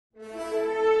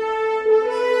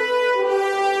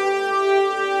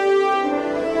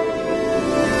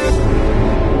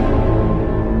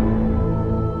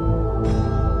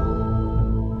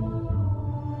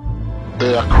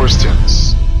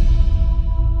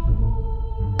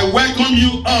welcome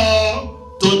you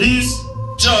all to this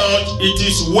church. It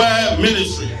is well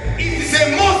ministry. It is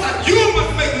a must that you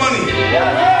must make money.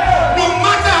 No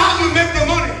matter how you make the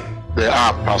money. There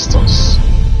are pastors.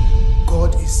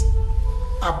 God is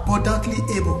abundantly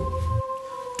able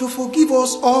to forgive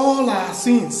us all our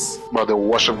sins. But they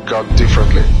worship God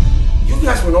differently. You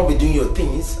guys will not be doing your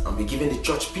things and be giving the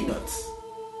church peanuts.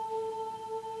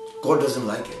 God doesn't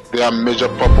like it. Their major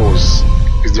purpose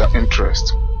is their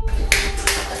interest,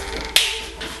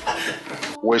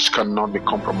 which cannot be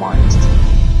compromised.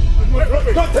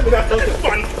 Don't tell me that.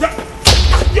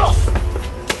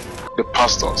 The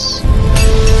pastors,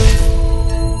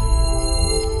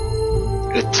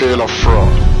 a tale of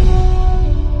fraud.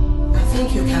 I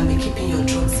think you can be keeping your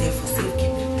drugs here for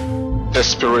safekeeping.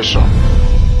 Desperation.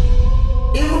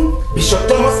 Even Bishop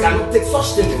Thomas cannot take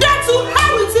such things. That will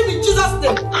hell with him in Jesus'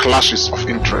 name. And clashes of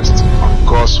interest on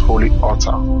God's holy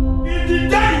altar. In the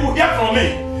day you will hear from me.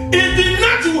 In the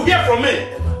night you will hear from me.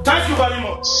 Thank you very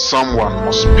much. Someone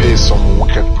must pay some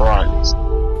wicked price.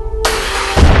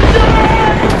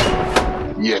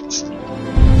 Yet,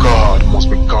 God must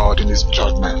be God in his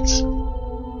judgment.